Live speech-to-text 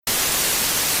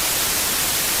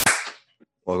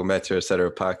Welcome back to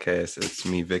Etc. Podcast. It's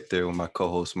me, Victor, with my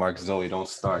co-host Mark. Zoe, don't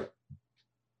start.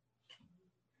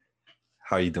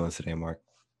 How are you doing today, Mark?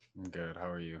 I'm good. How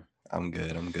are you? I'm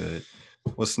good.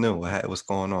 What's new? What's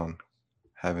going on?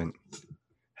 Haven't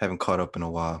caught up in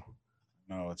a while.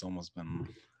 No, it's almost been.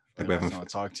 Like The we last haven't. time I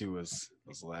talked to you was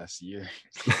last year.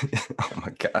 Oh my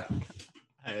god.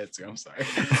 I had to. I'm sorry.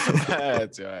 I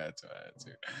had to.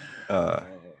 Uh, Oh,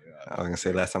 yeah. I was gonna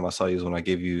say last time I saw you was when I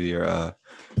gave you your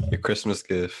Christmas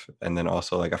gift, and then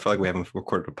also like I feel like we haven't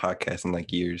recorded a podcast in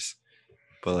like years,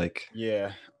 but like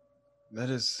Yeah,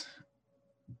 that is.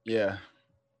 Yeah,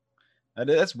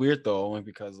 that's weird though. Only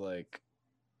because like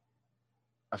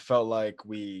I felt like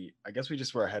I guess we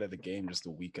just were ahead of the game, just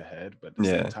a week ahead. But at the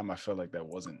same yeah, time, I felt like that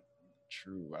wasn't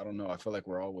true. I don't know. I feel like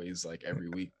we're always like every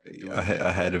week doing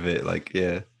ahead of it. Like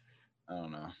yeah, I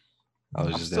don't know. I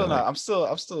was I'm just there still not. like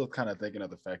I'm still kind of thinking of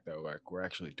the fact that we're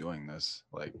actually doing this.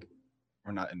 Like,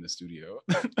 we're not in the studio.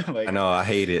 I Like, know I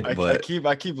hate it, but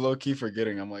I keep low key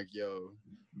forgetting. I'm like, yo,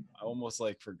 I almost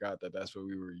like forgot that that's what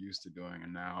we were used to doing,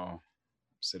 and now I'm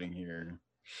sitting here.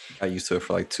 I used to it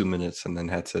for like 2 minutes and then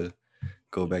had to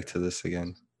go back to this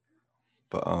again.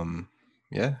 But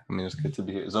yeah, I mean it's good to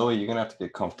be here. Zoe, you're gonna have to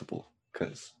get comfortable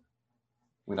because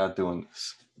we're not doing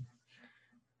this.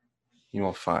 You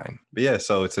know, fine. But yeah,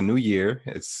 so it's a new year.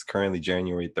 It's currently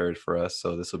January 3rd for us,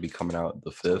 so this will be coming out the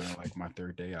It's only 5th. like my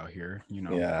third day out here.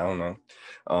 Yeah, I don't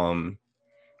know.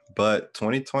 But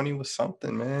 2020 was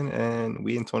something, man, and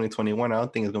we in 2021. I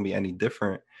don't think it's gonna be any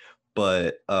different.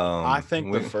 But I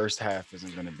think the first half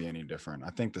isn't going to be any different.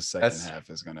 I think the second half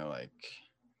is going to like.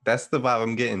 That's the vibe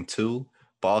I'm getting too.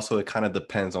 But also it kind of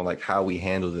depends on like how we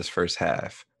handle this first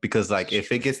half. Because like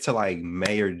if it gets to like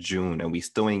May or June and we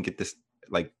still ain't get this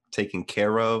like taken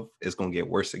care of, it's gonna get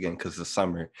worse again because it's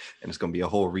summer and it's gonna be a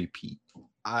whole repeat.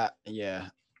 I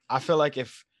feel like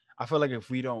if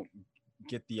we don't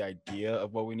get the idea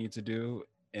of what we need to do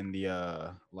in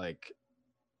the like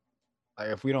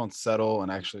if we don't settle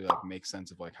and actually like make sense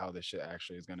of like how this shit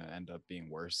actually is gonna end up being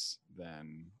worse,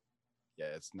 then yeah,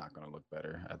 it's not gonna look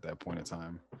better at that point in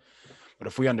time. But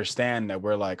if we understand that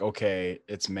we're like, okay,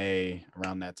 it's May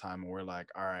around that time, and we're like,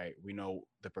 all right, we know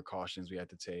the precautions we have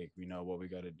to take, we know what we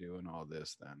got to do, and all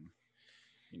this, then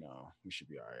we should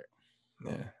be all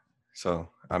right. Yeah. So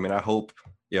I mean, I hope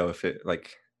if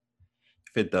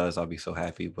it does, I'll be so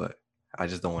happy. But I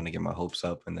just don't want to get my hopes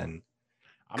up and then.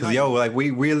 Because like we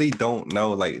really don't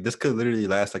know. Like this could literally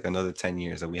last like another 10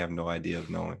 years and we have no idea of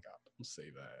knowing. God, don't say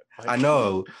that. Like, I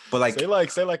know, but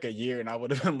like say like a year, and I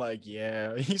would have been like,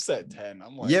 yeah. He said 10.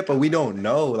 I'm like, yeah, but we don't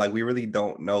know. Like we really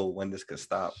don't know when this could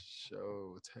stop.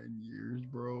 So 10 years,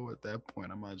 bro. At that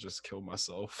point, I might just kill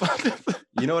myself.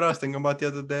 You know what I was thinking about the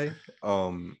other day?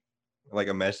 Like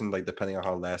imagine like depending on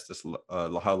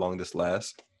how long this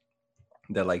lasts,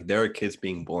 that like there are kids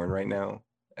being born right now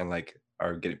and like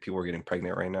people are getting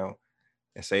pregnant right now,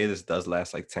 and say this does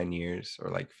last like 10 years or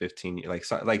like 15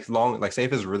 years, like long, like say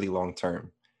if it's really long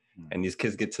term, and these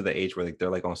kids get to the age where like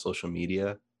they're like on social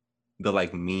media, the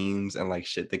like memes and like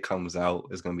shit that comes out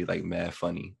is gonna be like mad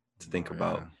funny to think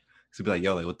about. To be like,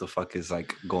 yo, like what the fuck is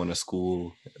like going to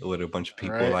school with a bunch of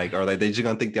people, right? Like, or like they just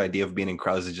gonna think the idea of being in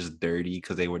crowds is just dirty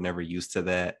because they were never used to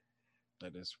that.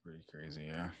 That is pretty crazy,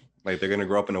 yeah. Like they're gonna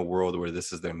grow up in a world where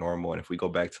this is their normal, and if we go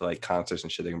back to like concerts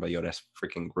and shit, they're gonna be like, yo, that's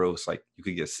freaking gross. Like you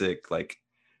could get sick, like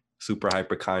super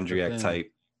hypochondriac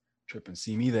type. Trip and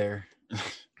see me there.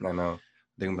 I know.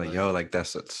 They're gonna be like, yo, like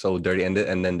that's so dirty, and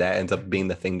then that ends up being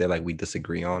the thing that like we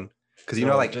disagree on, because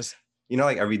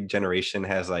like every generation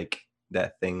has like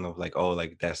that thing of like, oh,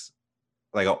 like that's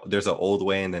like there's an old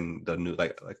way and then the new,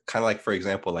 like kind of like, for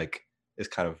example, like it's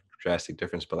kind of drastic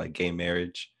difference, but like gay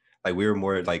marriage, like we were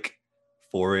more like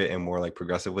for it and more like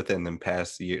progressive with it, and then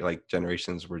past year like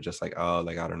generations were just like, oh,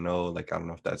 like I don't know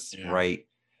if that's right.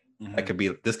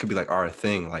 Mm-hmm. This could be like our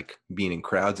thing, like being in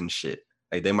crowds and shit.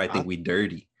 Like they might think we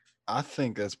dirty. I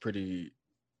think that's pretty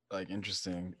like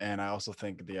interesting, and I also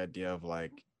think the idea of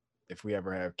like, if we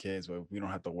ever have kids, but we don't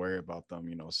have to worry about them,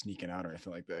 sneaking out or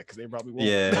anything like that, because they probably won't.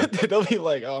 Yeah, they'll be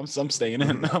like, "Oh, I'm staying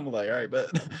in." I'm like, "All right, but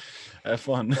have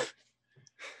fun."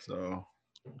 So,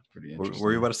 pretty interesting. What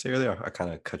were you about to say earlier? I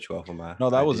kind of cut you off on my. No,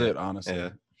 that was it. Honestly,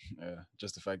 yeah.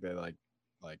 Just the fact that like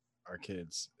our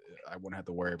kids, I wouldn't have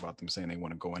to worry about them saying they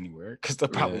want to go anywhere, because they'll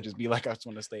probably just be like, "I just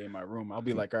want to stay in my room." I'll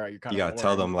be like, "All right, you gotta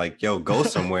tell them like, yo, go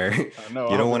somewhere." I know.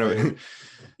 You don't want to.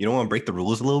 You don't want to break the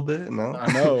rules a little bit, no?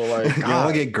 I know, like you don't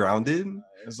want to get grounded.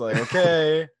 It's like,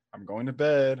 okay, I'm going to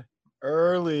bed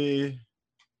early.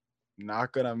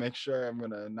 Not gonna make sure I'm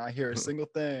gonna not hear a single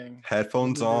thing.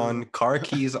 Headphones on, car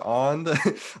keys on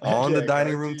the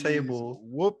dining room table.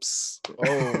 Whoops!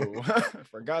 Oh, I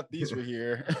forgot these were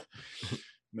here.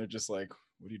 they're just like,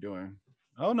 "What are you doing?"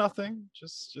 "Oh, nothing.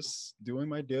 Just doing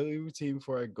my daily routine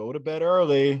before I go to bed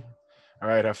early." All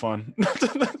right, have fun.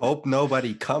 Hope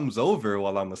nobody comes over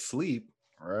while I'm asleep.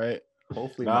 All right.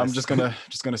 Hopefully No, my I'm just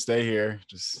gonna stay here.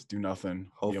 Just do nothing. Be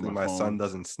on hopefully my my son phone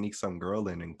doesn't sneak some girl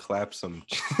in and clap some.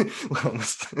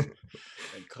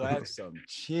 and clap some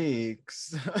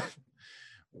cheeks.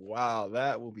 Wow,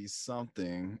 that will be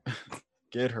something.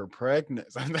 Get her pregnant.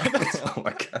 Oh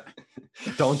my god!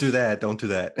 Don't do that. Don't do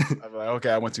that. I'm like,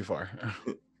 okay, I went too far.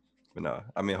 But no,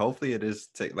 I mean, hopefully it is.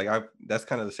 Like I, that's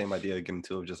kind of the same idea again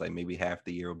too. Of just like maybe half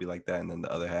the year will be like that, and then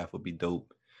the other half will be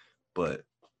dope. But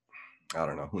I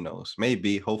don't know. Who knows?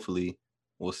 Maybe. Hopefully,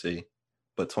 we'll see.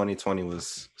 But 2020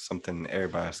 was something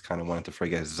everybody's kind of wanted to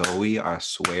forget. Zoe, I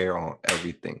swear on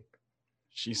everything.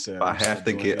 She said, I "I'm still have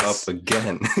to doing get this." up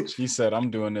again. She said, "I'm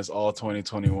doing this all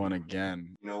 2021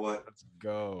 again. You know what? Let's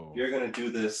go." You're gonna do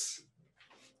this.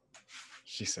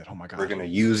 She said, "Oh my god, We're gonna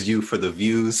use you for the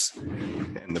views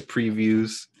and the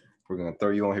previews. We're gonna throw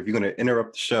you on. If you're gonna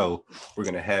interrupt the show, we're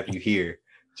gonna have you here.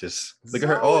 Just look at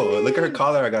her. Oh, look at her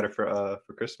collar. I got it for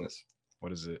Christmas.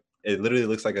 What is it?" It literally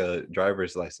looks like a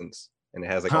driver's license, and it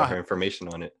has like all her information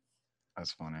on it.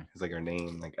 That's funny. It's like her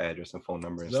name, like address and phone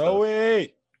number and Zoe.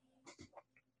 stuff.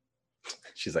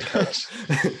 She's like, "Help."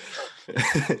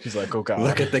 She's like, "Oh god,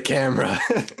 look at the camera."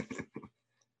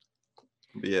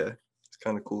 But yeah, it's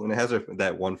kind of cool, and it has her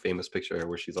that one famous picture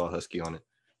where she's all husky on it.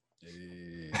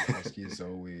 Hey, husky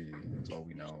Zoe. That's all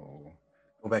we know.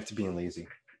 Go back to being lazy.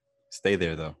 Stay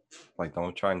there though. Like,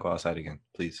 don't try and go outside again,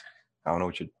 please. I don't know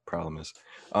what your problem is.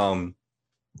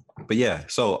 But yeah,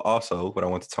 so also what I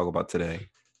want to talk about today,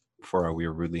 before we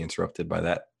were rudely interrupted by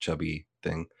that chubby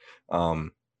thing,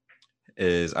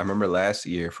 is I remember last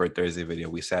year for a Thursday video,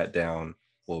 we sat down,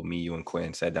 well, me, you, and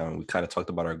Quinn sat down, and we kind of talked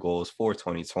about our goals for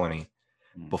 2020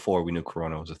 before we knew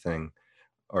Corona was a thing,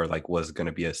 or like was going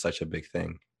to be such a big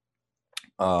thing.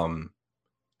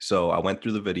 So I went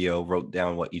through the video, wrote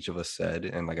down what each of us said,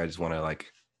 and like I just want to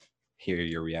like hear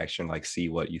your reaction, like see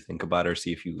what you think about it, or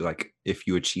see if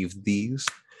you achieved these.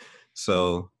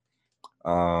 So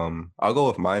I'll go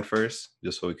with mine first,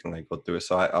 just so we can like go through it.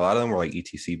 So a lot of them were like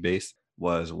ETC based.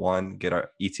 Was one, get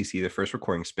our ETC, the first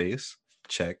recording space.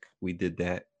 Check. We did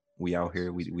that. We out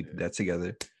here. We did that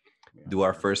together. Do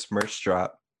our first merch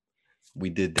drop.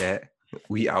 We did that.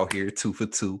 We out here 2 for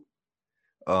 2.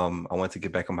 I want to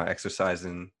get back on my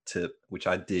exercising tip, which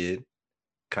I did.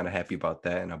 Kind of happy about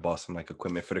that. And I bought some like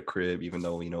equipment for the crib, even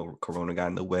though, Corona got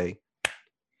in the way.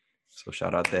 So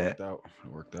shout out that. It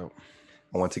worked out.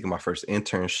 I want to get my first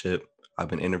internship. I've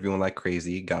been interviewing like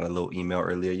crazy. Got a little email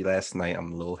earlier last night.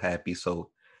 I'm a little happy. So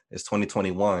it's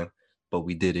 2021, but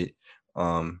we did it.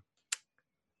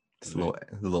 It's a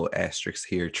little asterisk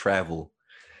here. Travel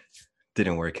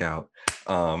didn't work out.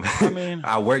 I mean,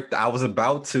 I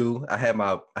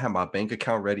had my bank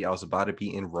account ready. I was about to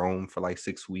be in Rome for like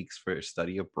 6 weeks for a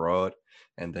study abroad,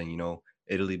 and then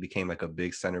Italy became like a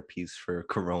big centerpiece for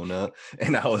Corona,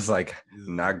 and I was like,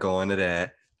 not going to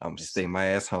that. I'm staying my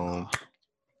ass home.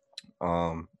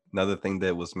 Another thing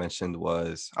that was mentioned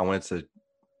was I wanted to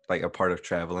like a part of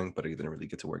traveling, but it didn't really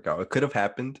get to work out. It could have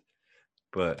happened,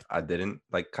 but I didn't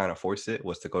like kind of force it,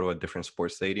 was to go to a different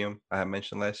sports stadium I had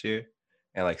mentioned last year.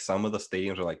 And like some of the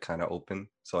stadiums are like kind of open.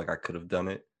 So like I could have done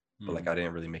it, but like I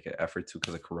didn't really make an effort to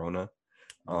because of Corona.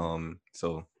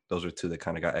 So those are two that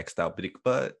kind of got X'd out,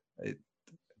 but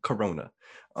Corona.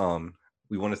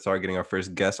 We want to start getting our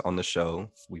first guest on the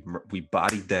show. We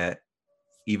bodied that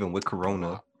even with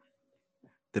Corona.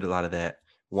 Did a lot of that.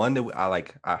 One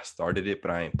that I started it,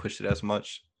 but I ain't pushed it as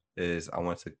much, is I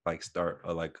want to like start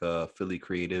a Philly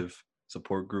creative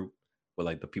support group with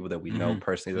like the people that we know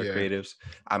personally, they're creatives.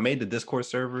 I made the Discord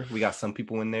server. We got some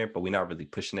people in there, but we're not really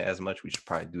pushing it as much. We should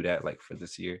probably do that like for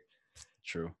this year.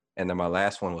 True. And then my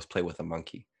last one was play with a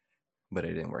monkey, but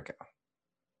it didn't work out.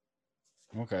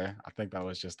 Okay, I think that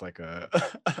was just like a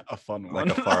fun one,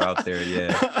 like a far out there,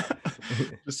 yeah.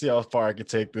 Just see how far I could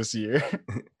take this year.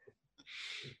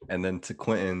 And then to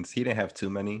Quentin's, he didn't have too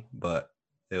many, but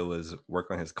it was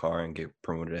work on his car and get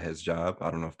promoted at his job.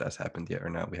 I don't know if that's happened yet or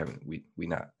not. We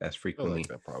not as frequently. Like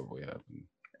that probably happened.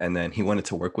 And then he wanted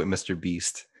to work with Mr.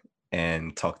 Beast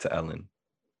and talk to Ellen,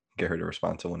 get her to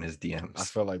respond to one of his DMs. I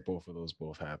feel like both of those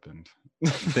happened.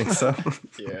 Think so?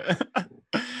 Yeah.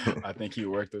 I think he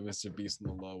worked with Mr. Beast in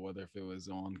the law, whether if it was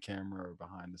on camera or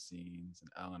behind the scenes. And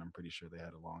Ellen, I'm pretty sure they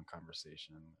had a long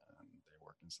conversation and they're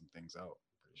working some things out.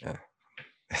 Sure. Yeah.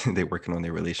 They're working on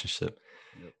their relationship.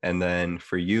 Yep. And then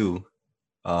for you,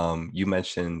 you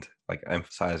mentioned like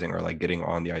emphasizing or like getting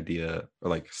on the idea or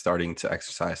like starting to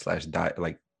exercise / diet,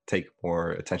 like take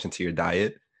more attention to your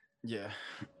diet. Yeah.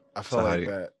 I felt like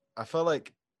that. I felt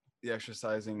like The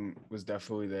exercising was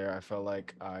definitely there. I felt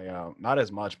like I not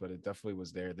as much, but it definitely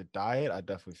was there. The diet, I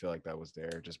definitely feel like that was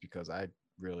there, just because I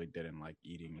really didn't like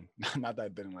eating. Not that I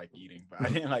didn't like eating, but I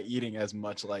didn't like eating as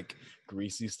much like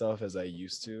greasy stuff as I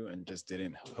used to, and just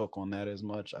didn't hook on that as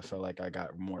much. I felt like I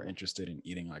got more interested in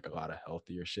eating like a lot of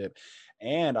healthier shit,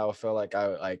 and I felt like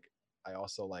I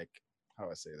also like, how do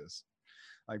I say this?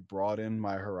 Like broaden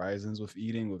my horizons with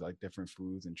eating, with like different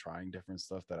foods and trying different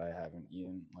stuff that I haven't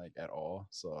eaten like at all.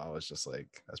 So I was just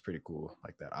like, that's pretty cool.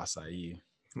 Like that acai,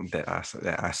 That acai,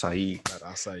 that that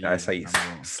acai. acai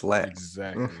I'm real. slaps. All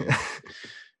Exactly.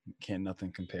 Can't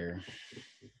nothing compare.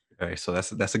 right, so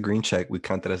that's a green check. We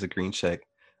count that as a green check.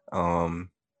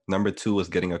 Number two was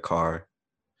getting a car,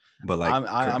 but like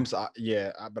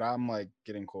Yeah, but I'm like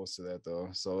getting close to that though.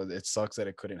 So it sucks that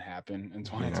it couldn't happen in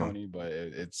you know, 2020, but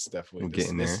it's definitely we're this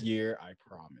getting this there. year. I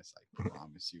promise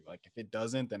you. Like if it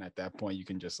doesn't, then at that point you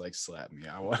can just like slap me.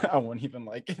 I won't even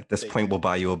like At this take point, it. we'll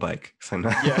buy you a bike. So no.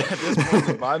 Yeah, at this point,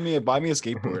 just buy me a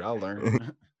skateboard. I'll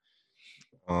learn.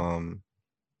 um,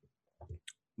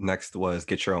 next was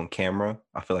get your own camera.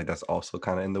 I feel like that's also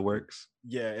kind of in the works.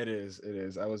 Yeah, it is. It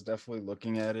is. I was definitely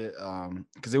looking at it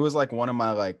because it was like one of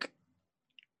my like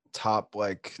top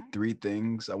like three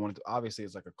things I wanted to. Obviously,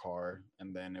 it's like a car,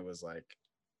 and then it was like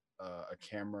a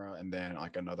camera, and then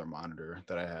like another monitor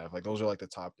that I have. Like those are like the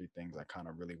top three things I kind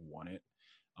of really wanted.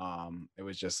 It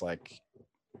was just like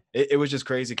it was just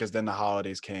crazy because then the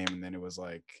holidays came, and then it was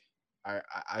like I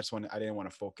just I didn't want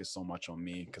to focus so much on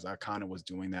me because I kind of was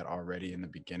doing that already in the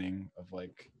beginning of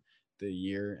like the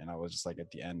year, and I was just like at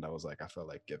the end I was like I felt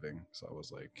like giving, so I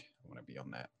was like I want to be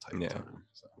on that type of Yeah. time.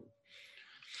 So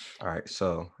All right.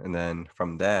 So, and then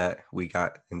from that, we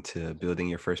got into building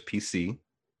your first PC.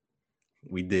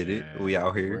 We did it. We yeah,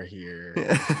 out we're here. here. We're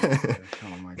here.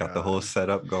 Oh my Got the whole god.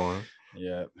 setup going.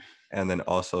 Yeah. And then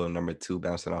also number two,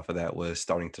 bouncing off of that, was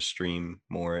starting to stream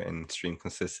more and stream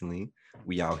consistently.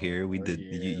 We out here. We We're did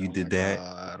here. you Oh my did that.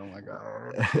 god. Oh my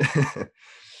god.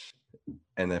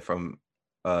 And then from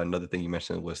another thing you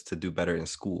mentioned was to do better in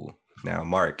school. Now,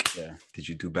 Mark, Yeah. did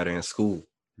you do better in school?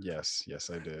 Yes. Yes,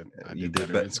 I did. I You did did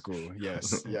better better. in school.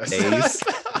 Yes. Yes. A's.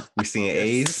 We seeing Yes.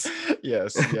 A's.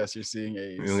 Yes. Yes. You're seeing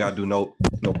We don't A's. gotta do no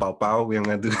pow pow. We don't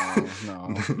gotta do No. No.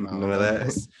 No. none of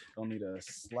that. Don't need to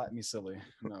slap me silly.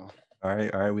 No. All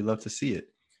right. We love to see it.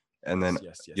 And then Yes.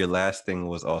 Yes. Yes. your last thing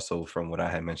was also from what I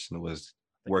had mentioned was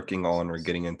Thank you. working on or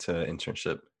getting into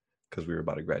internship because we were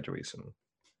about to graduate soon.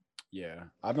 Yeah,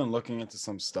 I've been looking into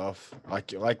some stuff like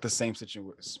the same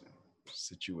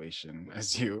situation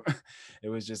as you. It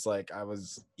was just like I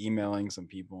was emailing some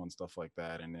people and stuff like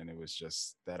that, and then it was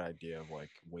just that idea of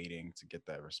like waiting to get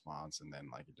that response, and then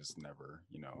like it just never,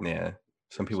 Yeah.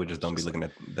 Some people So just it's don't be just looking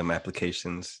like, at them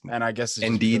applications. and I guess it's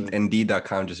just because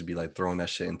Indeed.com just be like throwing that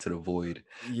shit into the void.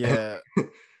 yeah,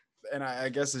 and I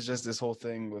guess it's just this whole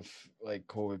thing with like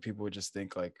COVID. People would just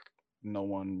think like no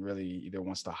one really either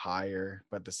wants to hire,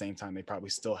 but at the same time, they probably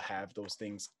still have those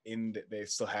things they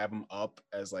still have them up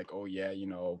as like, oh yeah,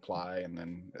 apply, and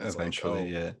then it's like, Eventually,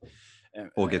 oh, yeah.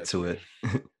 and We'll get it's to weird.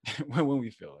 it. when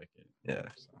we feel like it. Yeah.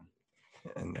 So.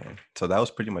 And so that was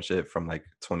pretty much it from like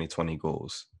 2020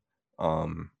 goals.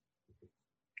 Um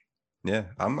yeah,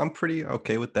 I'm pretty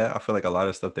okay with that. I feel like a lot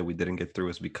of stuff that we didn't get through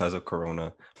is because of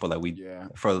Corona, but like Yeah,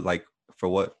 for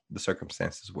what the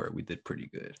circumstances were, we did pretty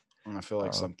good. and I feel like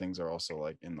Um, some things are also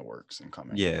like in the works and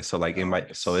coming. yeah, so like it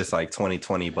might so it's like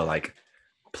 2020, but like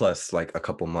plus like a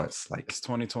couple months, like it's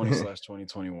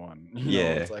 2020/2021. yeah,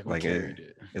 It's like we like carried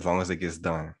it. as long as it gets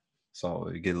done. So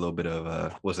you get a little bit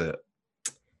of was it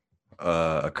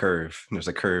a curve? There's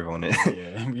a curve on it.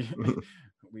 Yeah,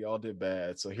 we all did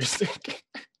bad. So here's the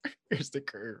here's the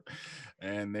curve,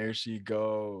 and there she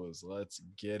goes. Let's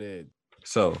get it.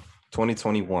 So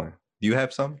 2021. Do you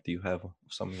have some? Do you have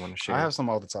something you want to share? I have some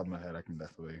off the top of my head. I can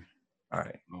definitely. All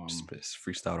right, just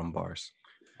freestyle them bars.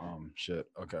 Shit.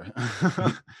 Okay.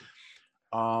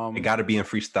 It got to be in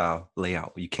freestyle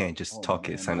layout. You can't just talk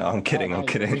man, it. So no, I'm kidding. I'm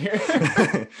kidding.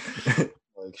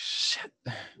 Like shit.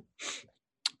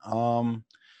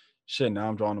 Shit. Now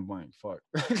I'm drawing a blank. Fuck.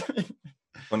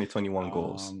 2021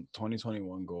 goals.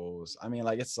 2021 goals. I mean,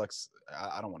 like it sucks.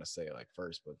 I don't want to say it like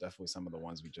first, but definitely some of the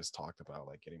ones we just talked about,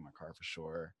 like getting my car for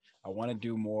sure. I want to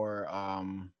do more.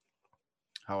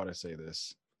 How would I say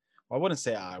this? Well, I wouldn't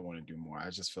say I want to do more. I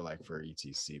just feel like for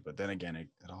ETC, but then again, it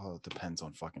all depends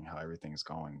on fucking how everything's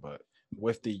going. But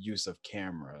with the use of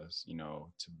cameras,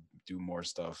 to do more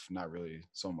stuff, not really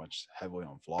so much heavily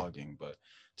on vlogging, but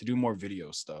to do more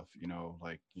video stuff,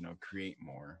 like, create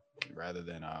more rather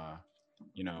than,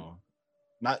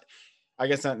 not I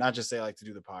guess not just say like to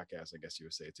do the podcast, I guess you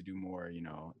would say to do more,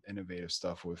 innovative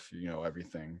stuff with,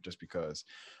 everything, just because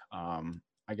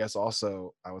I guess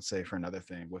also I would say for another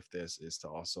thing with this is to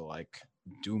also like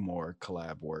do more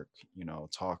collab work,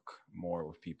 talk more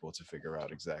with people to figure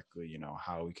out exactly,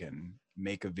 how we can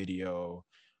make a video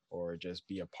or just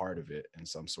be a part of it in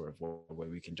some sort of way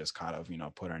we can just kind of,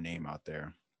 put our name out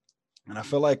there. And I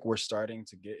feel like we're starting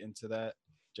to get into that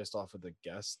just off of the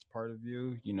guest part of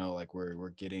view, like we're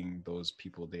getting those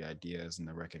people the ideas and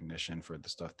the recognition for the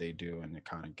stuff they do, and it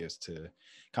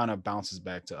kind of bounces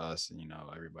back to us, and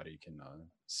everybody can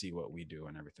see what we do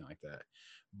and everything like that.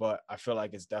 But I feel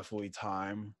like it's definitely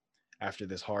time after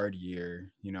this hard year,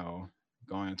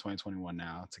 going in 2021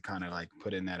 now, to kind of like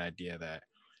put in that idea that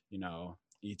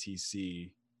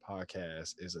ETC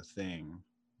podcast is a thing,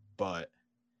 but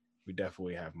we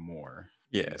definitely have more.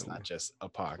 Yeah, And it's not just a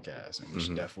podcast, and we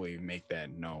should definitely make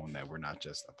that known that we're not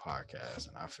just a podcast.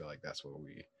 And I feel like that's what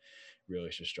we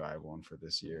really should strive on for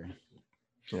this year.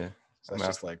 Yeah, so that's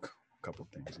just like a couple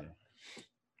things. Yeah.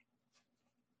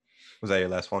 Was that your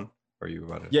last one? Or you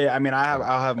about it? Yeah, I mean, I'll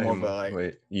have more, but like,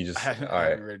 wait, you just I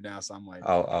haven't written down, so I'm like,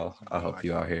 I'll help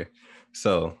you out here.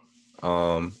 So,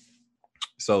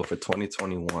 so for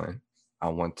 2021, I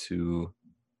don't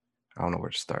know where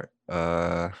to start.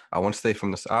 I want to stay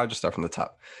I'll just start from the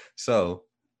top. So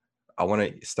I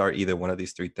want to start either one of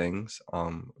these three things.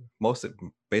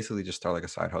 Basically just start like a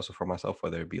side hustle for myself,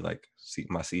 whether it be like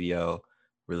my CDL,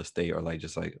 real estate, or like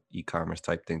just like e-commerce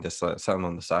type thing, just something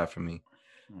on the side for me.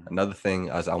 Another thing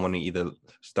is I want to either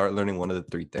start learning one of the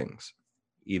three things,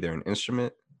 either an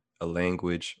instrument, a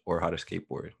language, or how to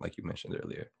skateboard, like you mentioned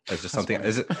earlier. It's just something.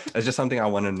 It's just something I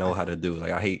want to know how to do.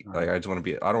 Like I just want to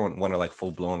be. I don't want to like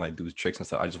full blown like do tricks and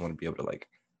stuff. I just want to be able to like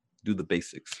do the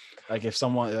basics. Like if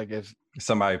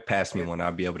somebody passed me one,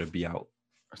 I'd be able to be out.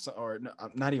 Or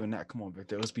not even that. Come on,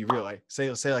 Victor. Let's be real. Like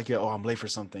say like, I'm late for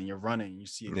something. You're running. You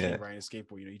see a kid riding a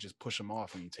skateboard. You just push them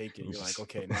off and you take it. You're like,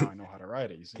 okay, now I know how to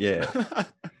ride it. You see? Yeah.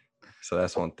 So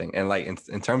that's one thing. And like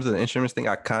in terms of the instruments thing,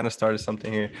 I kind of started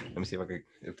something here. Let me see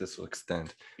if this will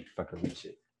extend, if I can reach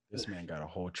it. This man got a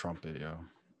whole trumpet, yo.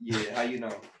 Yeah, how you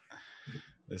know?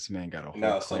 This man got a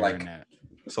whole clarinet.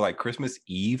 So like Christmas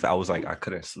Eve, I was like, I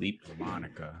couldn't sleep.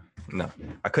 Monica. No,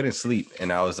 I couldn't sleep.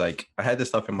 And I was like, I had this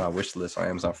stuff in my wish list on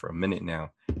Amazon for a minute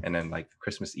now. And then like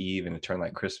Christmas Eve, and it turned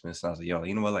like Christmas. And I was like, yo,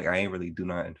 you know what? Like I ain't really do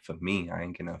nothing for me. I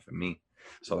ain't get nothing for me.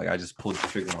 So like I just pulled the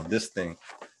trigger on this thing,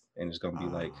 and it's gonna be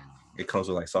like, it comes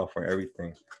with like software and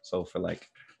everything. So for like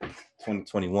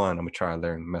 2021, I'm gonna try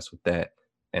to mess with that,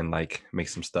 and like make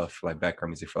some stuff like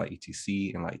background music for like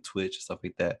ETC and like Twitch and stuff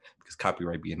like that, because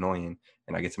copyright be annoying,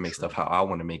 and I get to make stuff how I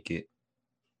want to make it,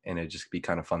 and it just be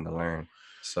kind of fun to learn.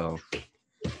 So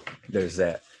there's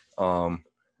that.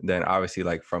 Then obviously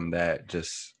like from that,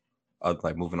 just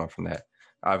like moving on from that,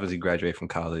 obviously graduate from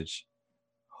college.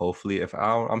 Hopefully, if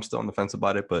I'm still on the fence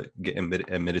about it, but get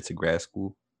admitted to grad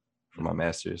school for my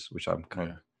master's, which I'm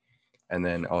kind of. And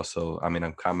then also, I mean,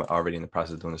 I'm kind of already in the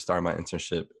process of start my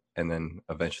internship, and then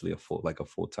eventually a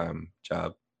full-time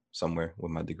job somewhere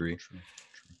with my degree.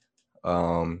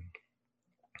 I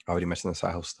already mentioned the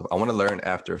side hustle stuff. I want to learn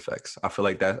After Effects. I feel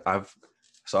like that I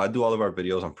do all of our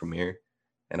videos on Premiere,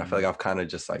 and I feel like I've kind of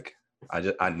just like,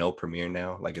 I know Premiere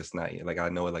now. Like it's not like I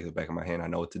know it like the back of my hand. I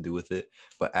know what to do with it.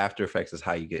 But After Effects is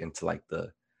how you get into like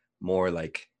the more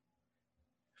like,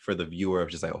 for the viewer, of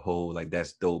just like a whole like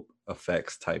that's dope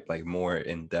effects type, like more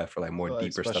in depth or like more like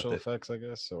deeper special stuff. Effects, I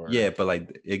guess. Or yeah, but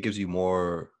like it gives you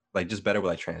more like just better with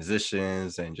like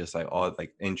transitions and just like all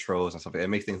like intros and stuff. It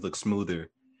makes things look smoother.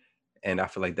 And I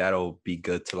feel like that'll be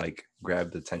good to like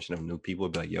grab the attention of new people.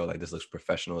 Be like, yo, like this looks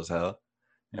professional as hell.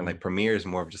 And like Premiere is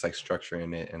more of just like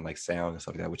structuring it and like sound and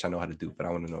stuff like that, which I know how to do, but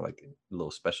I want to know like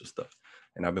little special stuff.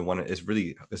 And I've been wanting,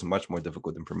 it's much more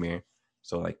difficult than Premiere.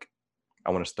 So like I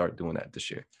want to start doing that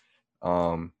this year.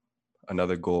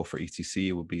 Another goal for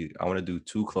ETC would be, I want to do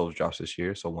 2 clothes drops this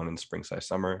year. So one in the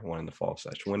spring/summer, one in the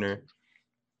fall/winter.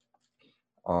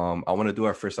 I want to do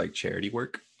our first like charity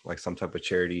work, like some type of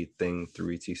charity thing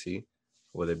through ETC,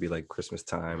 whether it be like Christmas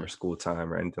time or school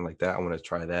time or anything like that. I want to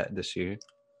try that this year.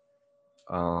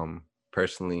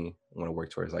 Personally, I want to work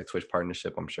towards like Twitch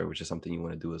partnership, I'm sure, which is something you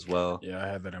want to do as well. Yeah, I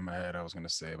had that in my head. I was going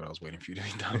to say, but I was waiting for you to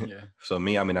be done. Yeah. So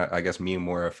me, I mean, I guess me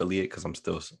more affiliate, because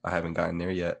I haven't gotten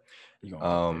there yet.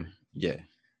 Yeah.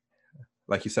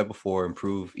 Like you said before,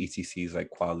 improve ETC's like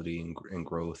quality and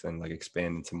growth, and like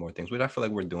expand into more things, which I feel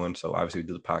like we're doing. So obviously we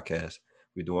do the podcast,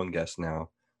 we're doing guests now.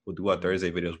 We'll do our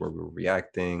Thursday videos where we're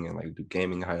reacting and like do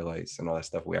gaming highlights and all that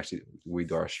stuff. We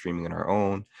do our streaming on our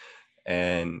own.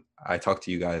 And I talked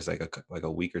to you guys like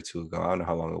a week or two ago. I don't know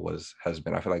how long it has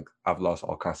been. I feel like I've lost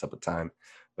all concept of time,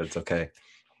 but it's okay.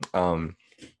 Um,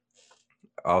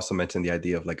 I also mentioned the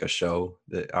idea of like a show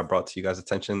that I brought to you guys'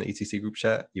 attention in the ETC group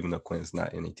chat, even though Quinn's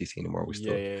not in ETC anymore. We Yeah,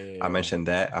 still, yeah, yeah, I yeah. mentioned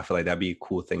that. I feel like that'd be a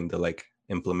cool thing to like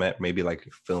implement, maybe like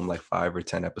film like 5 or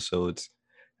 10 episodes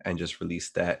and just release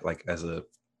that like as a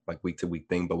like week to week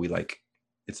thing. But we like,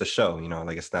 it's a show, you know,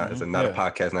 like it's not a Yeah.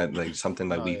 podcast, not like something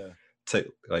that No, we yeah. take,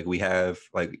 like we have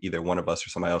like either one of us or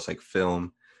somebody else like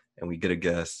film and we get a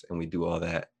guest and we do all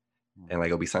that and like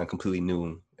it'll be something completely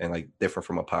new and like different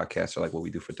from a podcast or like what we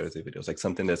do for Thursday videos, like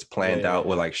something that's Yeah, planned yeah, out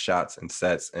with yeah. like shots and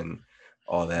sets and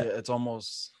all Yeah, that. it's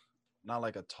almost not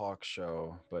like a talk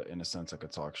show, but in a sense like a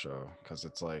talk show because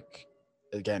it's like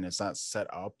again, it's not set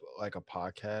up like a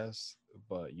podcast,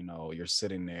 but you know, you're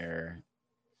sitting there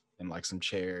in like some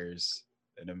chairs,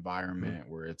 an Mhm. environment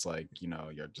where it's like, you know,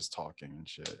 you're just talking and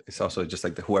shit. It's also And just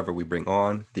like the whoever we bring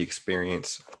on, the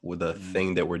experience with the mhm.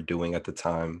 thing that we're doing at the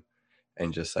time,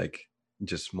 and just like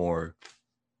just more,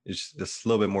 it's just a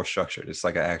little bit more structured. It's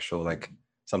like an actual like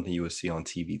something you would see on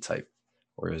TV type,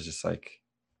 where it's just like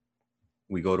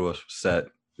we go to a set,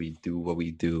 we do what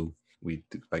we do, we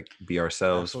do, like be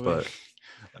ourselves, Definitely, but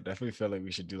I definitely feel like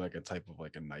we should do like a type of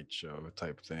like a night show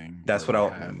type thing where that's what we I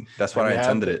have that's like what I we have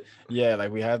intended the it. yeah,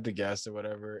 like we have the guest or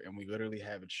whatever, and we literally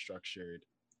have it structured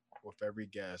with every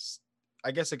guest.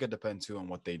 I guess it could depend too on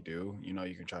what they do. You know,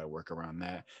 you can try to work around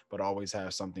that, but always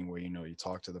have something where you know you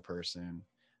talk to the person.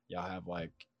 Y'all have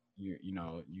like you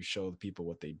know you show the people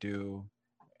what they do,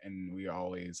 and we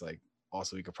always like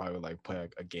also we could probably like play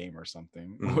a game or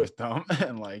something Mhm. with them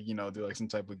and like you know do like some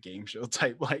type of game show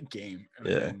type like game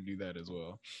Yeah. and do that as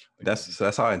well. I think that'd be That's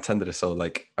dope. how I intended it. So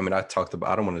like, I mean, I talked about.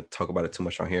 I don't want to talk about it too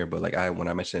much on here, but like, I when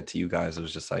I mentioned it to you guys, it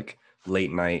was just like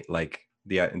late night. Like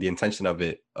the intention of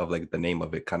it, of like the name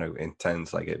of it, kind of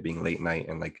intends like it being late night,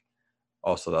 and like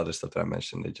also the other stuff that I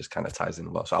mentioned, it just kind of ties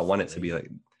in well. So I want it to be Late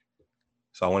like,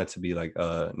 so I want it to be like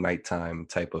a nighttime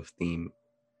type of theme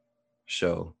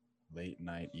show. late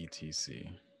night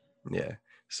etc. Yeah.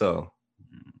 So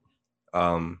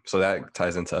so that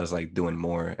ties into us like doing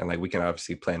more, and like we can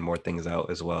obviously plan more things out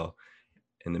as well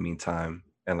in the meantime.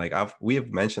 And like we have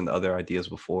mentioned other ideas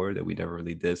before that we never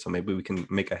really did. So maybe we can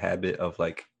make a habit of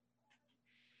like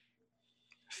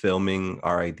filming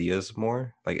our ideas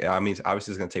more. Like I mean,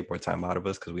 obviously it's gonna take more time out of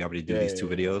us because we already do Yeah, these yeah, two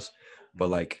yeah. videos. But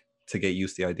Mhm. like to get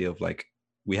used to the idea of like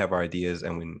we have our ideas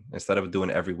and we instead of doing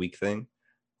every week thing,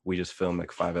 we just film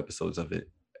like 5 episodes of it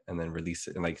and then release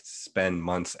it and like spend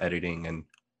months editing and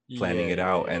planning Yeah, it yeah,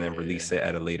 out yeah, and then yeah, yeah. release it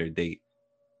at a later date.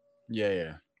 Yeah,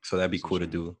 yeah. So that'd I be see what cool you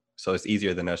to mean. do. So it's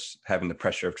easier than us having the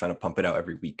pressure of trying to pump it out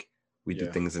every week. We do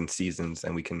Yeah, things in seasons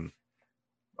and we can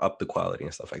up the quality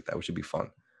and stuff like that, which would be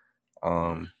fun. yeah.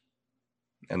 Um,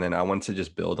 and then I wanted to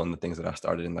just build on the things that I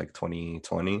started in like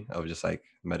 2020 of just like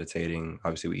meditating,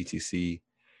 obviously with ETC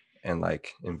and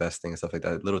like investing and stuff like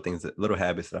that. Little things, little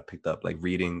habits that I picked up, like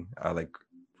reading. I like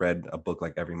read a book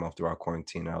like every month throughout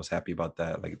quarantine. I was happy about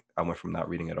that. Like I went from not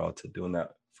reading at all to doing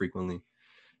that frequently.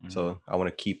 Hmm. So I want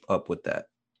to keep up with that.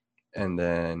 And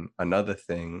then another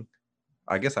thing,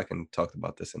 I guess I can talk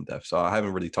about this in depth. So I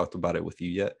haven't really talked about it with you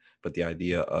yet, but the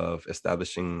idea of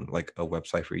establishing like a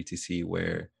website for ETC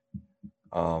where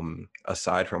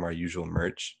aside from our usual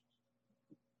merch,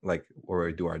 like where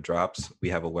we do our drops, we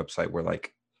have a website where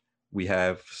like we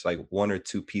have like 1 or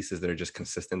 2 pieces that are just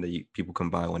consistent that people can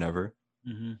buy whenever.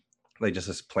 Hmm. Like just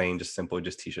as plain, just simple,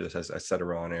 just t-shirt that says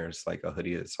etc. on there. It's like a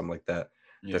hoodie or something like that.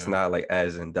 That's Yeah. not like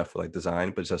as in depth like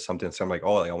design, but just something like,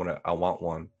 oh, like I want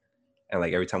one. And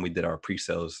like every time we did our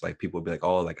pre-sales, like people would be like,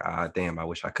 oh, like damn, I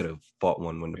wish I could have bought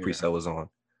one when the Yeah. pre-sale was on.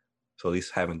 So at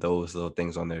least having those little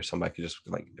things on there, somebody could just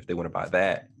like if they want to buy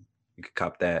that, you could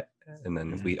cop that. And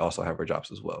then Hmm. we also have our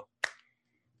drops as well.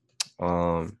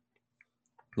 Um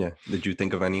yeah. Did you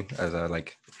think of any as I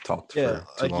like talked Yeah, for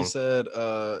too like you long? said,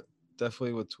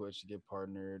 definitely with Twitch to get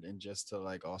partnered and just to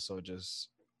like also just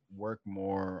work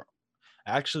more.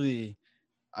 Actually,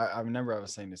 I remember I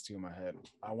was saying this too in my head.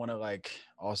 I want to like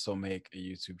also make a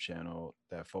YouTube channel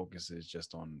that focuses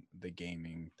just on the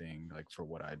gaming thing, like for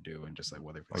what I do and just like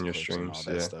whether it's On your clips and all streams,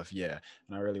 that yeah. stuff. Yeah.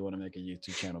 And I really want to make a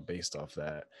YouTube channel based off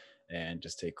that and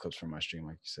just take clips from my stream,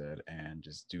 like you said, and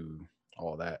just do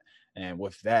all that. And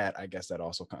with that, I guess that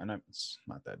also kind of it's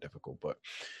not that difficult, but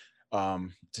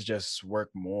to just work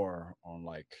more on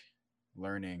like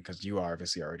learning because you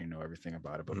obviously already know everything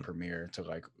about it, but Mhm. Premiere to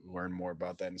like learn more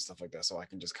about that and stuff like that, so I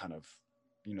can just kind of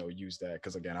you know use that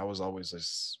because again I was always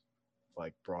just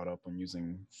like brought up on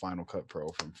using Final Cut Pro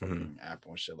from Mhm. fucking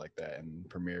Apple and shit like that, and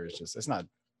Premiere is just it's not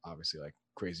obviously like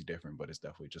crazy different, but it's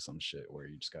definitely just some shit where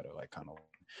you just gotta like kind of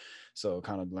so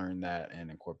kind of learn that and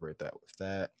incorporate that with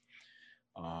that.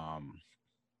 Um,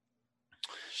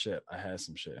 Shit, I had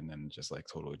some shit and then just like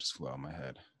totally just flew out of my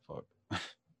head. Fuck.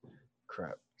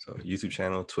 Crap. So YouTube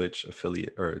channel, Twitch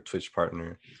affiliate or Twitch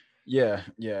partner. Yeah,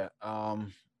 yeah.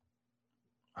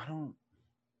 I don't.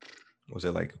 Was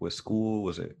it like with school?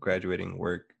 Was it graduating,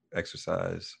 work,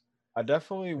 exercise? I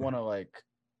definitely want to like.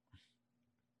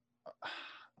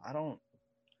 I don't.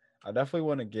 I definitely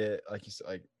want to get like you said,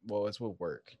 like well, it's with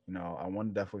work. You know, I want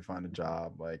to definitely find a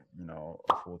job, like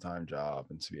a full time job,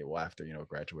 and to be able after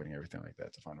graduating everything like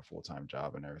that to find a full time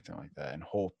job and everything like that, and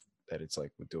hope that it's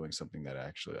like with doing something that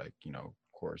actually like Care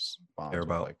corresponds with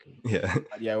about? like Yeah.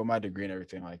 yeah with my degree and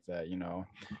everything like that.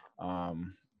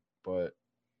 But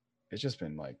it's just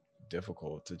been like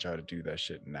difficult to try to do that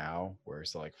shit now, where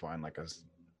it's like find like a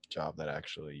job that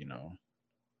actually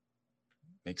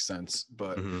makes sense,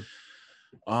 but. Hmm.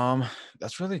 Um,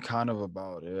 that's really kind of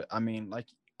about it. I mean, like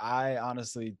I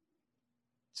honestly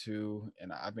too,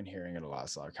 and I've been hearing it a lot,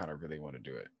 so I kind of really want to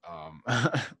do it.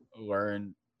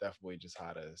 Learn definitely just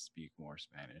how to speak more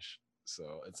Spanish.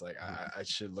 So it's like I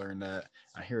should learn that.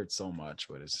 I hear it so much,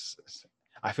 but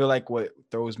I feel like what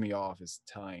throws me off is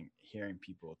hearing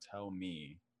people tell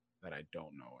me that I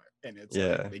don't know it, and it's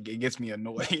like Yeah. it gets me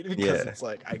annoyed because Yeah. it's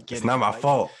like I get It's it, not my like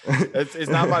fault. it's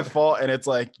not my fault, and it's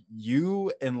like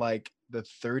you and like the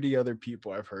 30 other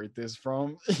people I've heard this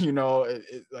from,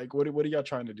 like what are y'all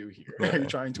trying to do here? Are you Yeah.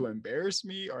 trying to embarrass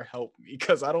me or help me?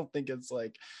 Because I don't think it's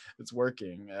like it's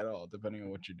working at all, depending on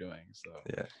what you're doing. So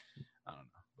Yeah. I don't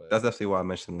know, but That's definitely why I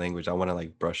mentioned language. I want to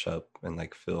like brush up and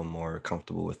like feel more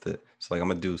comfortable with it. So like I'm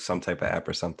gonna do some type of app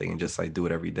or something and just like do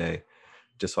it every day,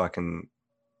 just so I can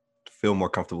feel more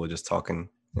comfortable just talking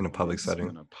in a public it's setting.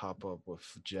 gonna pop up with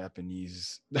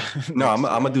Japanese No, next year. I'm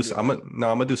gonna be I'm like, gonna no,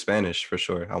 I'm gonna do Spanish for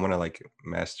sure. I want to like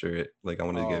master it. Like oh, I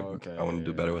want to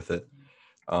do okay, better yeah. with it.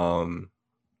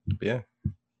 But yeah.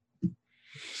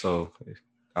 So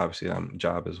obviously I'm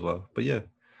job as well. But yeah,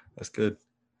 that's good.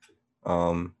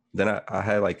 Then I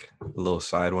had like a little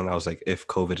side one. I was like, if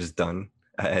COVID is done,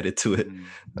 I added to it Mhm.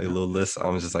 like a little list. I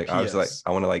was just like, I was like, PS.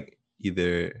 I want to like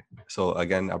either. So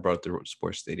again, I brought up the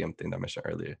sports stadium thing that I mentioned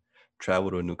earlier.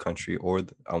 Travel to a new country, or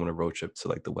I want a road trip to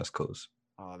like the West Coast.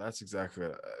 Oh, that's exactly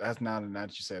that's now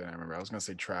that you say that I remember. I was gonna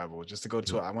say travel, just to go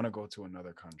to. Mhm. I want to go to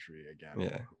another country again.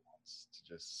 Yeah, To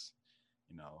just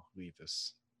leave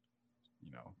this.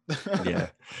 You know, yeah.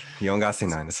 You don't gotta say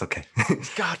this, nine. It's okay.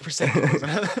 this godforsaken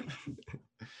place.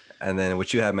 And then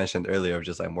what you had mentioned earlier of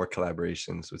just like more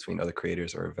collaborations between other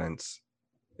creators or events,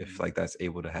 if Mhm. like that's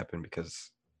able to happen,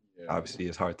 because Yeah, obviously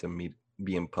it's hard to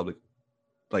be in public,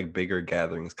 like bigger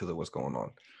gatherings because of what's going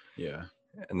on. yeah.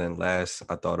 And then last,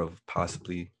 I thought of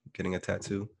possibly getting a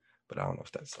tattoo, but I don't know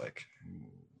if that's like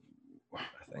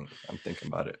a thing. I'm thinking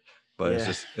about it, but Yeah.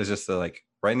 it's just like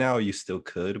right now you still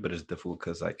could, but it's difficult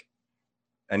because like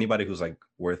anybody who's like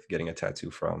worth getting a tattoo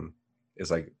from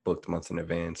is like booked months in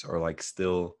advance or like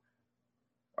still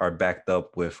are backed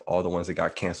up with all the ones that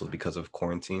got canceled because of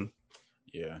quarantine.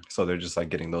 Yeah. So they're just like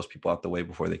getting those people out the way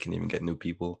before they can even get new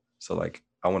people. So like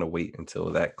I want to wait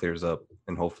until that clears up,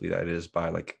 and hopefully that is by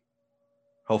like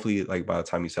hopefully like by the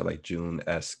time you said like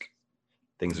June-esque,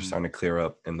 things are Mhm. starting to clear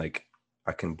up and like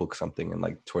I can book something in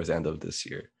like towards the end of this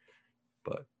year.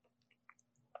 But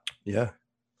yeah,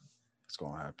 It's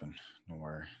gonna happen. Don't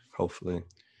worry. hopefully.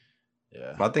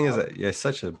 Yeah. My thing is that yeah, it's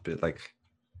such a bit like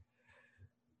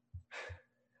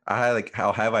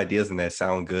I'll have ideas and they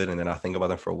sound good and then I'll think about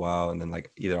them for a while and then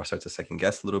like either I'll start to second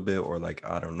guess a little bit or like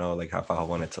I don't know like how I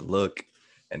want it to look,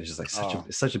 and it's just like Oh,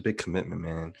 it's such a big commitment,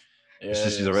 man. It's yeah,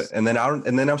 it just is. and then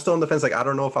I'm still on the fence, like I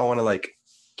don't know if I want to like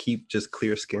keep just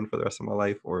clear skin for the rest of my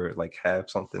life or like have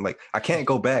something like I can't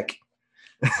go back.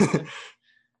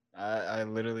 I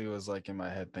literally was like in my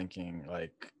head thinking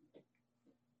like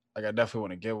I definitely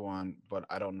want to get one, but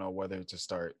I don't know whether to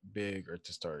start big or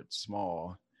to start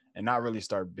small. And not really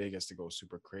start big as to go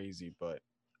super crazy, but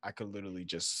I could literally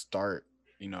just start,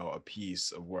 a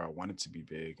piece of where I want it to be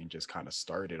big and just kind of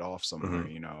start it off somewhere,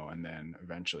 Mhm. and then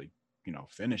eventually,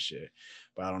 finish it.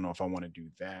 But I don't know if I want to do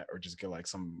that or just get like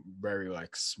some very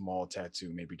like small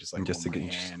tattoo, maybe just like Just on to my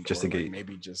get hand just or to like get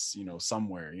maybe just,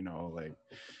 somewhere, like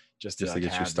just to just to like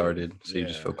get you have it. started so you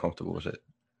just Yeah. feel comfortable with it.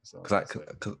 So Cause I that's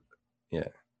it. cause, yeah,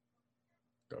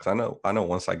 Go. because I know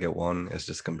once I get one, it's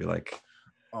just gonna be like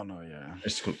Oh no, yeah.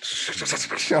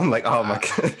 I'm like, oh my I,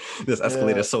 god, this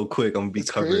escalated yeah, so quick. I'm gonna be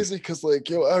it's covered. crazy because like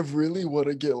yo, I really want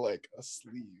to get like a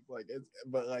sleeve, like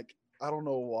but like I don't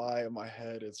know why in my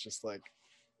head it's just like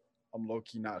I'm low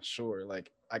key not sure. Like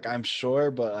I'm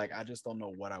sure, but like I just don't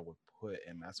know what I would put,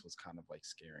 and that's what's kind of like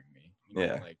scaring me.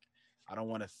 Yeah, Like I don't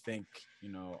want to think,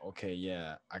 okay,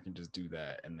 yeah, I can just do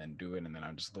that and then do it, and then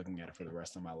I'm just looking at it for the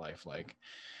rest of my life, like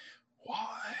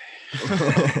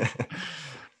why?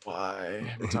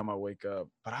 Why? Every time I wake up.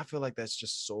 But I feel like that's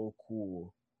just so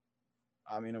cool.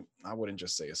 I mean, I wouldn't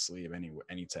just say a sleeve,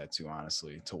 any tattoo,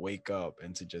 honestly. To wake up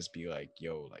and to just be like,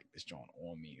 yo, like this joint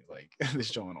on me, like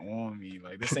this joint on me,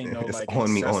 like this ain't no It's like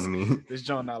on me. this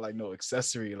joint not like no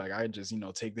accessory. Like I just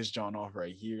take this joint off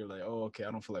right here. Like, oh, okay,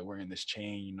 I don't feel like wearing this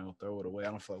chain, throw it away. I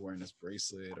don't feel like wearing this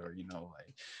bracelet, or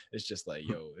like it's just like,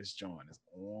 yo, this joint is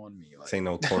on me. This Like ain't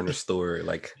no corner store.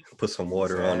 Like put some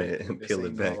water on it and this peel it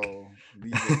ain't back. no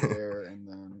leave it there and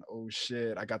then oh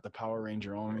shit, I got the Power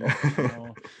Ranger on me.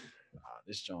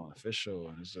 This joint official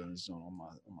and this joint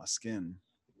on my skin.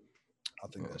 I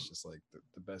think that's just like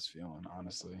the best feeling,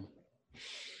 honestly.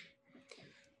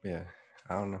 Yeah,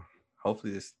 I don't know.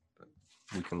 Hopefully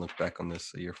we can look back on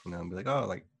this a year from now and be like, oh,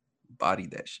 like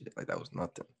bodied that shit. Like that was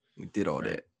nothing. We did all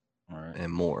that. All right.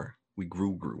 And more. We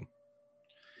grew.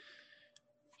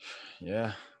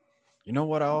 Yeah. You know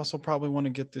what I also probably want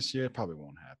to get this year? It probably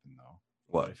won't happen though.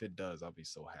 What? But if it does, I'll be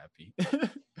so happy.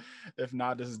 If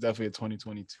not, this is definitely a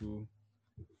 2022.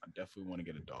 I definitely want to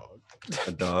get a dog.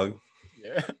 A dog?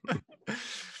 Yeah.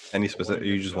 Any specific?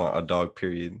 You just want a dog,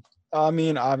 period? I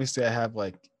mean, obviously, I have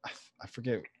like, I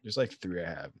forget. There's like 3 I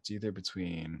have. It's either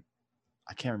between,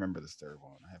 I can't remember the third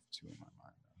one. I have 2 in my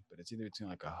mind, but it's either between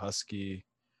like a husky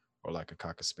or like a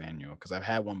cocker spaniel. Because I've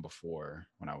had one before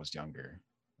when I was younger,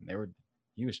 and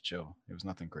he was chill. It was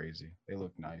nothing crazy. They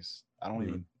look nice. I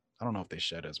don't know if they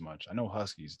shed as much. I know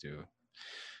huskies do,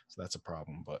 so that's a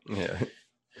problem. But yeah.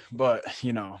 But I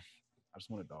just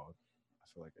want a dog. I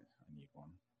feel like I need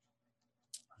one.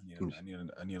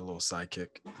 I need a little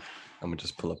sidekick. I'm gonna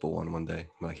just pull up a one day.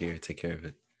 I'm like, here, take care of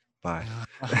it. Bye.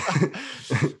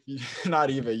 Not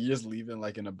even. You just leave it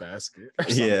like in a basket.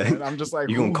 Yeah. And I'm just like,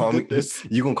 you gonna call me this?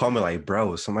 You gonna call me like,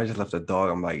 bro? Somebody just left a dog.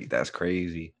 I'm like, that's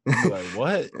crazy. You're like,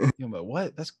 what? You're like,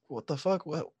 what? That's what the fuck?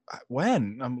 What?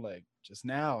 When? I'm like, just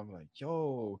now. I'm like,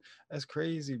 yo, that's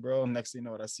crazy, bro. Next thing you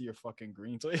know, I see your fucking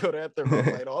green Toyota at the red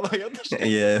light all the way up the shit.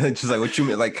 Yeah, just like what you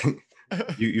mean, like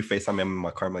you FaceTime me in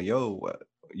my car. I'm like, yo,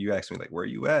 you asked me like, where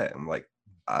you at? I'm like,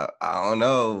 I don't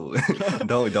know.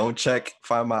 don't check.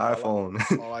 Find my iPhone.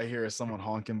 All I hear is someone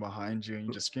honking behind you, and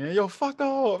you just scream, "Yo, fuck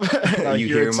off!" You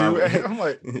hear it too. I'm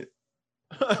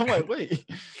like, wait.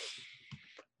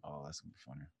 Oh, that's gonna be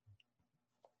funny.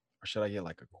 Or should I get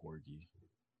like a corgi?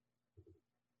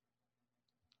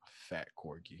 A fat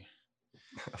corgi.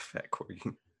 A fat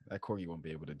corgi. That corgi won't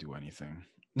be able to do anything.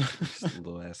 Just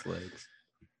little ass legs.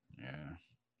 Yeah.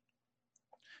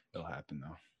 It'll happen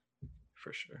though.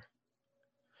 For sure.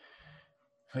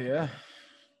 But yeah.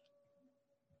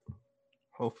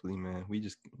 Hopefully, man. We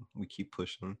keep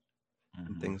pushing.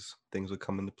 Mm-hmm. And things will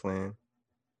come into plan.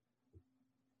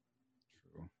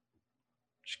 True.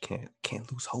 Just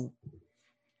can't lose hope.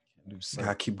 Can't lose sight.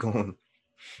 Gotta keep going.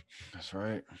 That's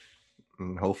right.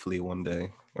 And hopefully one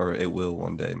day, or it will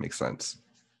one day, make sense.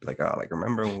 Like,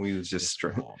 remember when we was just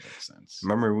stressing?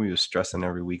 Remember when we was stressing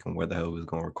every week on where the hell we was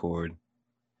gonna record?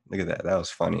 Look at that. That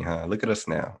was funny, huh? Look at us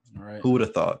now. All right. Who would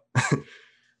have thought?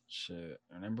 Shit.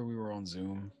 Remember we were on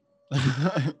Zoom?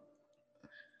 And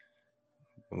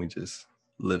we just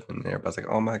living there. But I was like,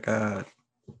 oh my God.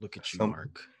 Look at you,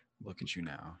 Mark. Look at you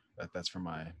now. That's for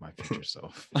my future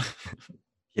self.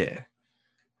 Yeah.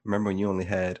 Remember when you only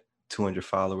had 200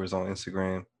 followers on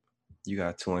Instagram? You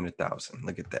got 200,000.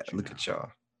 Look at that. Look at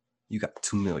y'all. You got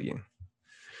 2 million.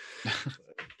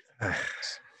 Yeah.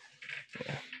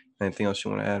 Anything else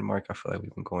you want to add, Mark? I feel like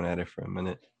we've been going at it for a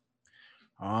minute.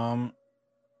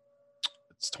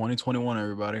 It's 2021,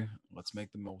 everybody. Let's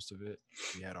make the most of it.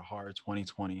 We had a hard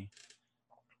 2020.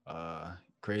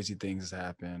 Crazy things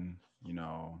happen,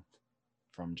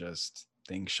 from just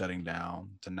things shutting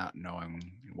down to not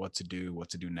knowing what to do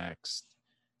next,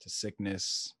 to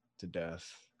sickness, to death.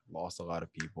 Lost a lot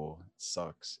of people. It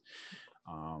sucks.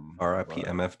 R.I.P.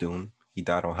 MF Doom. He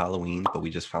died on Halloween, but we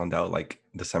just found out like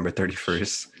December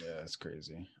 31st. Yeah, it's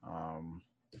crazy.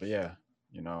 But yeah,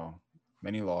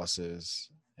 many losses,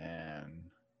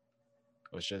 and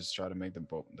let's just try to make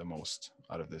the most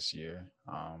out of this year.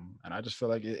 And I just feel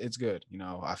like it's good.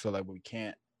 I feel like we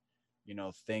can't,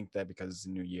 think that because it's a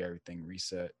new year, everything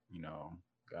reset.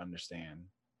 Gotta understand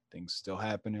things still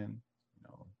happening.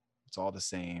 It's all the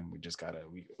same. We just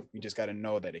gotta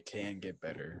know that it can get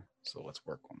better. So let's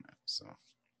work on that. So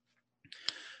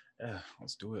yeah,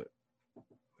 let's do it.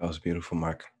 That was beautiful,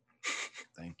 Mark.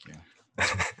 Thank you.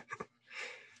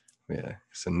 Yeah,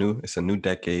 it's a new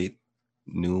decade,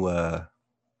 new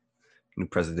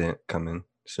president coming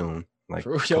soon. Like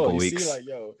a couple weeks.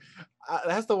 See,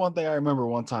 that's the one thing I remember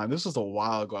one time. This was a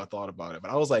while ago. I thought about it,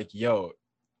 but I was like, yo,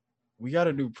 we got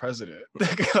a new president.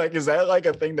 Like, is that like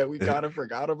a thing that we kind of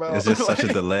forgot about? It's just such a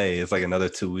Like, delay. It's like another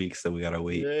 2 weeks that we gotta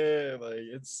wait. yeah, like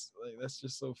it's like that's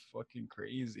just so fucking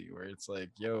crazy. Where it's like,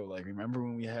 yo, like remember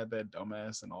when we had that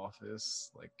dumbass in office,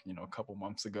 like a couple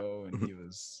months ago, and he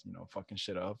was fucking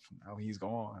shit up. Now he's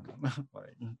gone.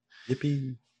 Like,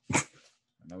 Yippee!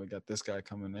 now we got this guy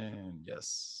coming in.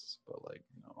 Yes, but like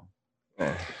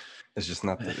It's just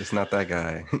not. It's not that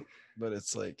guy. but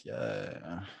it's like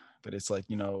but it's like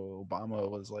Obama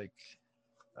was like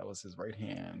that was his right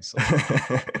hand. So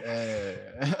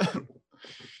yeah.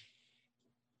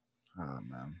 Oh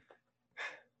man.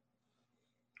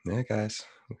 Yeah, guys.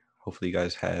 Hopefully you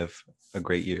guys have a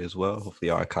great year as well. Hopefully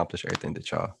y'all accomplish everything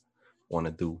that y'all want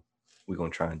to do. We're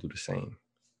gonna try and do the same.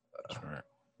 Sure.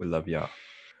 We love y'all.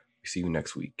 We see you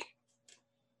next week.